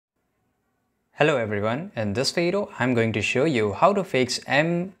Hello everyone, in this video I'm going to show you how to fix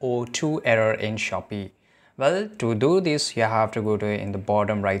M02 error in Shopee. Well, to do this you have to go to in the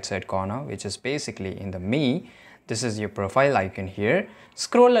bottom right side corner, which is basically in the Me. This is your profile icon here.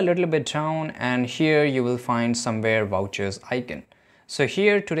 Scroll a little bit down and here you will find somewhere vouchers icon. So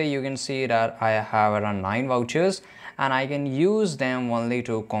here today you can see that I have around 9 vouchers and I can use them only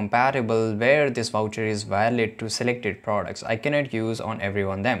to compatible where this voucher is valid to selected products. I cannot use on every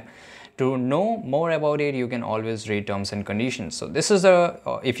one of them. To know more about it, you can always read terms and conditions. So this is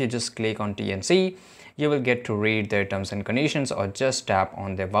if you just click on TNC, you will get to read their terms and conditions or just tap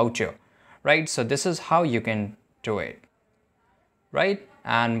on the voucher, right? So this is how you can do it, right?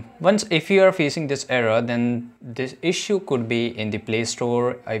 And once if you are facing this error, then this issue could be in the Play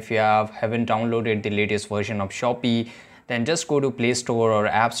Store. If you haven't downloaded the latest version of Shopee, then just go to Play Store or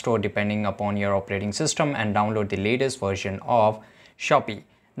App Store depending upon your operating system and download the latest version of Shopee.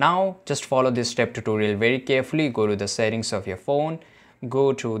 Now just follow this step tutorial very carefully. Go to the settings of your phone,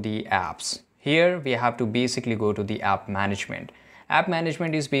 go to the apps. Here we have to basically go to the app management. App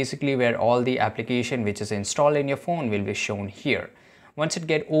management is basically where all the application which is installed in your phone will be shown here. Once it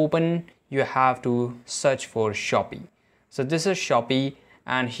get open, you have to search for Shopee. So this is Shopee,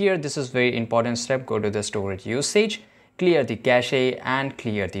 and here this is very important step. Go to the storage usage, clear the cache and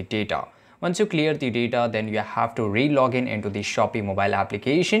clear the data. Once you clear the data, then you have to re-log in into the Shopee mobile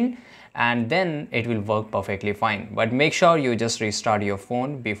application and then it will work perfectly fine. But make sure you just restart your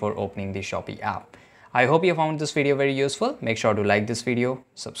phone before opening the Shopee app. I hope you found this video very useful. Make sure to like this video,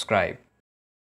 subscribe.